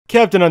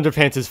Captain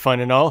Underpants is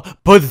fun and all,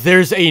 but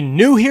there's a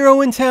new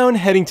hero in town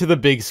heading to the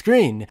big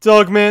screen.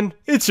 Dogman,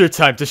 it's your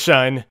time to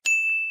shine.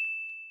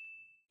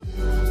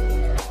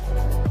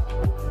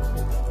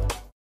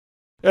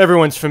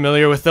 Everyone's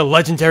familiar with the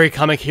legendary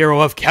comic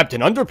hero of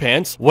Captain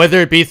Underpants,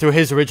 whether it be through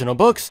his original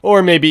books,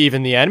 or maybe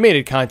even the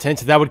animated content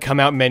that would come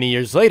out many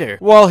years later.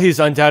 While he's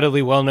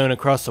undoubtedly well known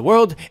across the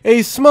world,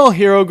 a small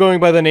hero going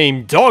by the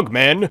name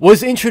Dogman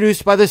was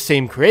introduced by the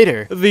same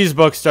creator. These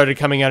books started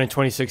coming out in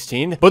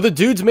 2016, but the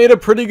dude's made a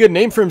pretty good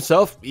name for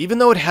himself, even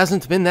though it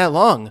hasn't been that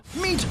long.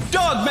 Meet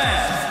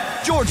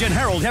Dogman! George and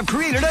Harold have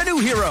created a new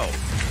hero.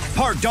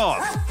 Part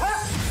dog,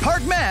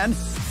 part man,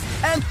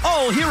 and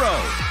all hero.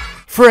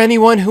 For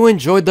anyone who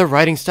enjoyed the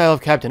writing style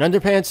of Captain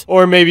Underpants,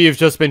 or maybe you've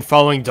just been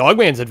following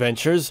Dogman's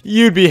adventures,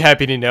 you'd be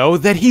happy to know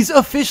that he's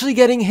officially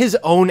getting his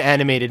own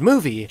animated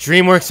movie.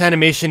 Dreamworks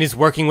Animation is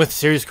working with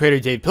series creator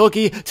Dav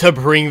Pilkey to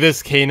bring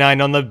this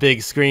canine on the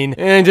big screen,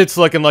 and it's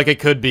looking like it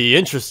could be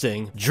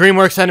interesting.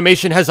 Dreamworks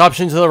Animation has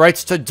optioned the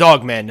rights to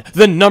Dogman,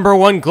 the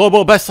 #1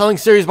 global best-selling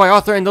series by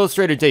author and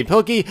illustrator Dav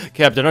Pilkey,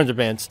 Captain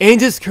Underpants,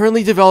 and is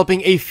currently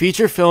developing a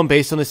feature film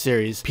based on the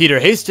series. Peter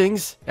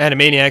Hastings,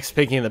 Animaniacs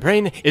Pinky and the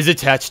Brain, is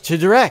attached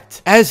to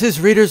direct. As his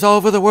readers all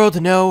over the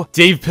world know,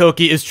 Dav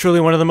Pilkey is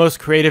truly one of the most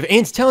creative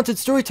and talented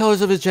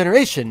storytellers of his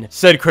generation,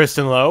 said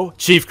Kristen Lowe,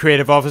 Chief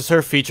Creative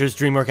Officer, Features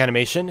Dreamworks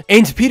Animation,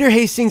 and Peter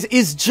Hastings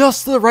is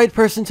just the right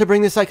person to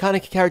bring this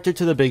iconic character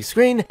to the big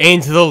screen,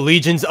 and the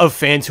legions of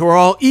fans who are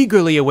all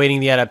eagerly awaiting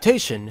the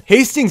adaptation.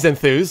 Hastings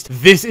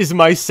enthused, "This is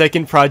my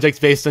second project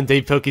based on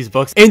Dav Pilkey's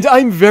books, and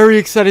I'm very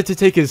excited to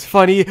take his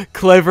funny,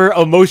 clever,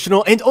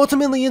 emotional, and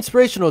ultimately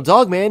inspirational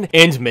Dogman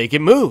and make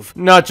it move.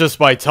 Not just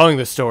by telling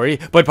the story,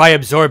 but by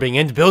absorbing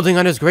and building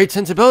on his great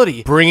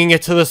sensibility, bringing it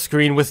to the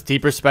screen with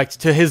deep respect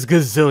to his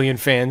gazillion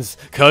fans,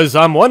 cause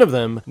I'm one of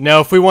them."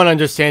 Now, if we want to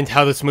understand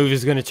how this movie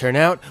is going to turn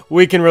out,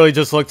 we can really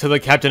just look to the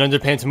Captain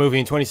Underpants movie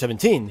in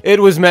 2017. It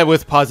was met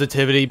with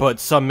positivity, but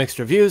some mixed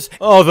reviews,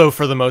 although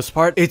for the most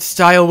part, its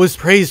style was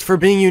praised for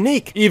being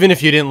unique. Even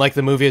if you didn't like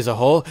the movie as a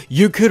whole,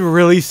 you could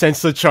really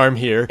sense the charm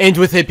here, and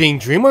with it being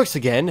Dreamworks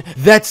again,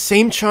 that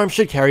same charm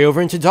should carry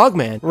over into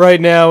Dogman. Right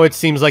now, it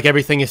seems like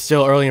everything is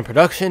still early in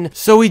production,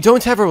 so we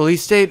don't have a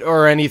release date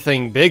or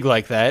anything big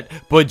like that,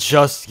 but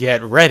just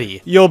get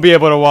ready. You'll be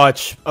able to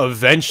watch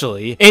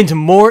eventually, and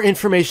more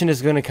information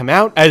is going to come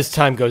out as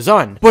time goes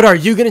on. But are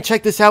you going to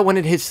check this out when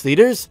it hits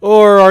theaters?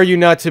 Or are you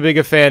not too big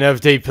a fan of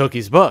Dav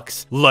Pilkey's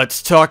books?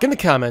 Let's talk in the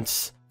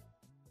comments.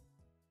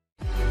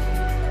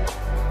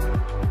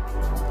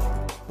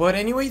 But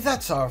anyway,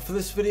 that's all for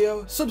this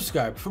video.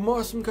 Subscribe for more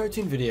awesome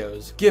cartoon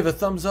videos. Give a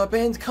thumbs up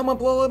and comment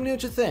below, let me know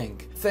what you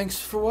think. Thanks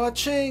for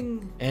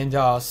watching, and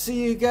I'll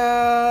see you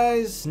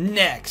guys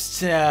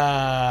next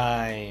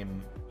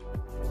time.